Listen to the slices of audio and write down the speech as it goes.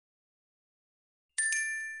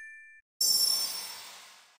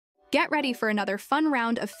Get ready for another fun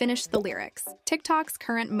round of Finish the Lyrics, TikTok's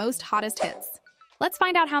current most hottest hits. Let's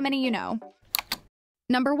find out how many you know.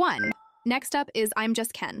 Number 1. Next up is I'm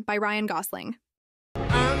Just Ken by Ryan Gosling.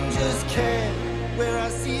 I'm just Ken, where I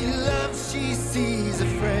see love, she sees a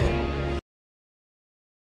friend.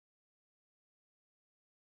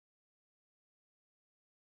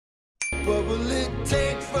 What will it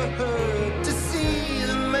take for her to see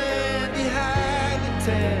the man behind the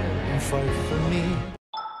tent and fight for me?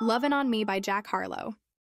 Lovin' on Me by Jack Harlow.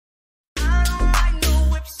 I don't like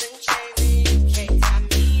no whips and chains, you can't tie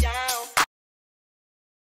me down.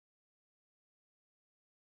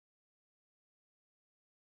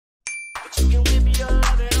 But you can whip your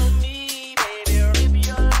lovin' on me, baby, whip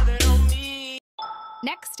your lovin' on me.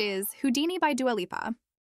 Next is Houdini by Dua Lipa.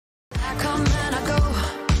 I come and I go.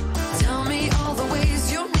 Tell me all the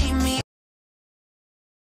ways you need me.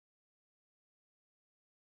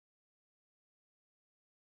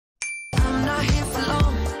 I'm not here for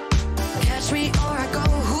long. Catch me or I go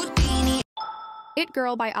Houdini. It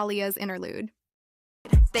Girl by Aaliyah's Interlude.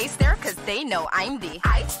 They stare cause they know I'm the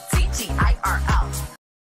ITGIRL.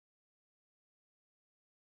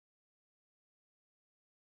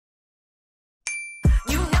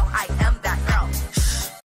 You know I am that girl. Shh,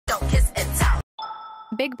 don't kiss and tell.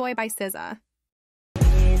 Big Boy by SZA.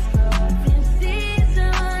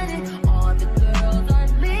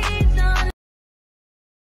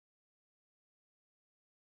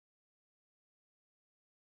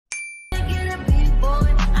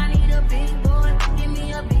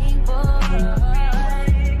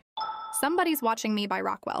 Somebody's Watching Me by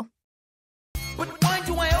Rockwell. But why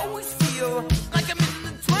do I always feel like I'm in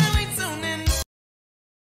the twilight zone and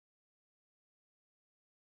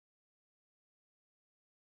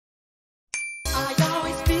I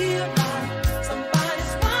always feel like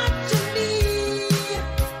somebody's watching me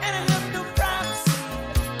and I have no privacy.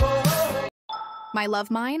 Oh. My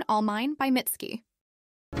Love Mine, All Mine by Mitski.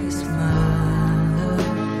 It's my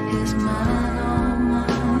love, it's mine, all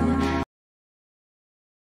mine.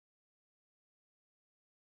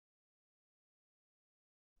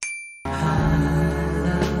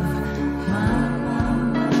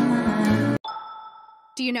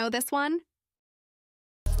 Do you know this one?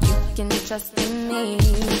 You can trust in me.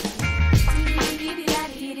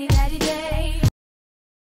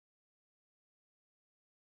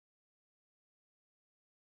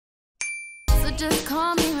 So just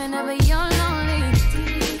call me whenever you're lonely.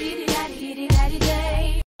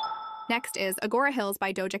 Next is Agora Hills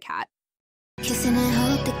by Doja Cat. Kissing and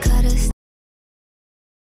hope to cut us.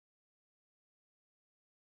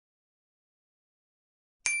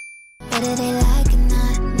 Whether they like it or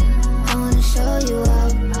not, I wanna show you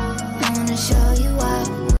out. I wanna show you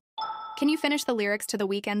out. Can you finish the lyrics to The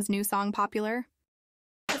Weeknd's new song Popular?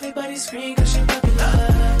 Everybody scream 'cause she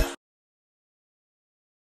popular.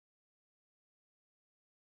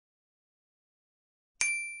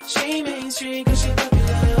 She mainstream 'cause she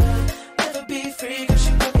popular. Never be free 'cause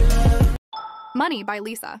she popular. Money by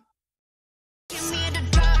Lisa. Give me the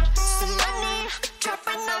drop, some money,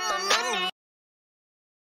 dropping on my money.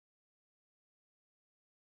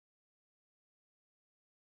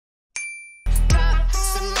 Drop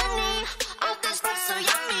some money, all this stuff so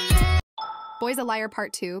yummy, yeah. Boy's a Liar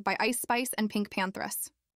Part 2 by Ice Spice and Pink Panthers.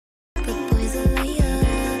 Good boys a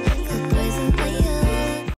liar, good boys a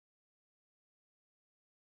liar.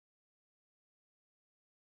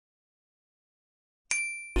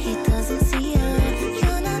 He doesn't see her,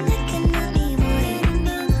 you're not looking at me, boy.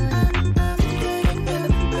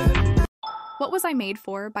 What Was I Made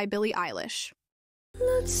For by Billie Eilish.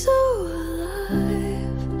 Not so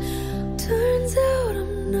alive, turns out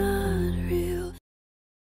I'm not real.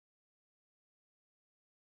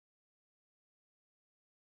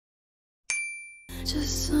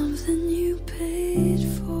 Just something you paid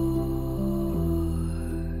for.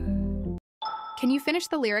 Can you finish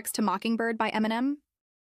the lyrics to Mockingbird by Eminem?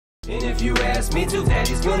 And if you ask me to,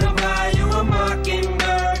 Daddy's gonna buy you a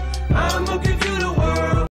mockingbird. I'ma give you the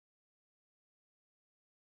world.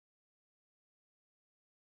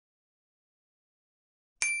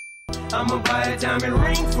 I'ma buy a diamond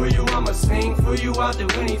ring for you. I'ma sing for you. I'll do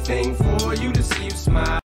anything for you to see you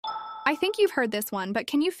smile. I think you've heard this one, but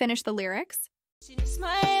can you finish the lyrics? She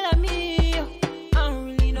smile at me, I don't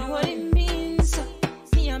really know what it means.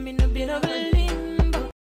 See, I'm in a bit of a limbo.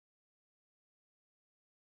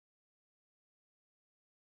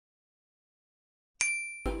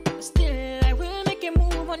 Still, I will make a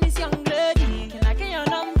move on this young lady. Can I get your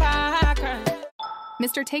number, girl?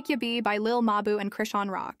 Mr. Take Ya Be by Lil Mabu and Krishan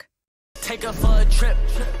Rock. Take her for a trip,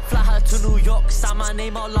 fly her to New York, sign my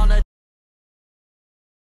name all on a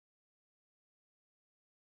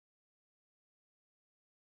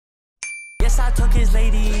his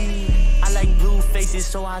lady. I like blue faces,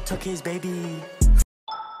 so I took his baby.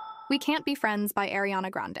 We Can't Be Friends by Ariana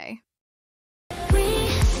Grande. We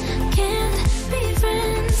can't be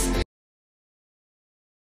friends.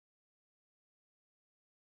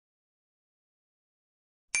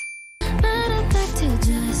 Matter of fact, to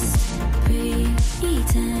just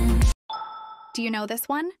pretend. Do you know this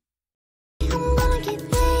one? I wanna get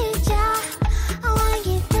paid, yeah. I wanna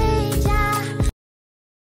get paid, yeah.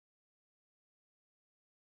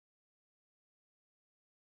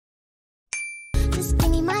 Just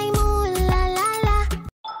give me my moon, la la la.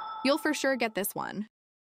 You'll for sure get this one.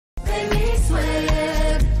 Make me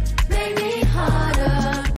sweat, make me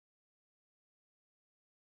harder.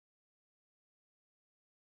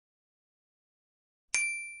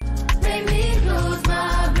 Make me lose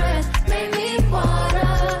my breath, make me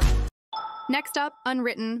water. Next up,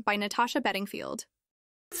 Unwritten by Natasha Bedingfield.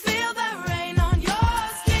 Feel the rain on your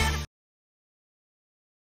skin.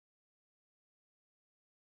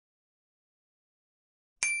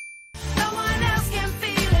 No one else can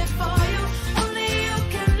feel it for you. Only you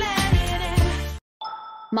can let it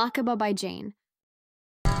in. Makaba by Jane.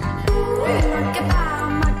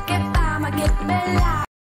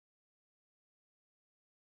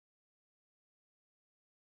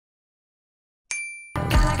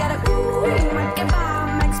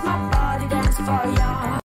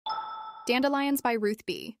 Dandelions by Ruth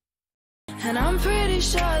B. And I'm pretty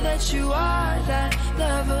sure that you are that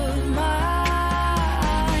love of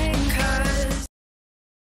mine. 'Cause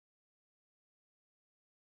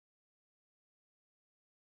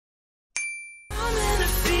I'm in a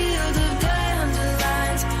field of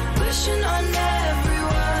dandelions, wishing on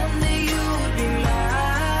everyone that you'd be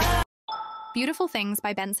mine. Beautiful Things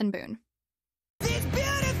by Benson Boone. These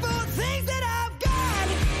beautiful things that I've got,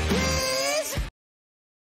 please.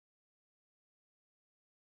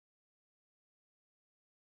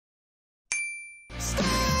 Stay.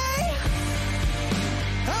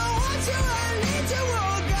 I want you, I need you,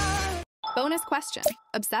 oh God. Bonus question.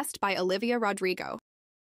 Obsessed by Olivia Rodrigo.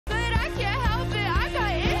 But I can't help it, I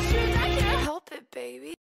got issues, I can't help it,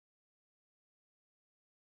 baby.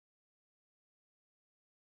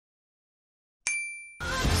 I'm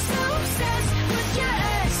so obsessed with your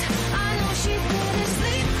ex. I know she wouldn't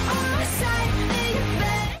sleep on my side in your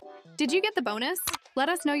bed. Did you get the bonus? Let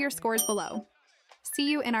us know your scores below. See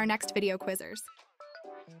you in our next video quizzers.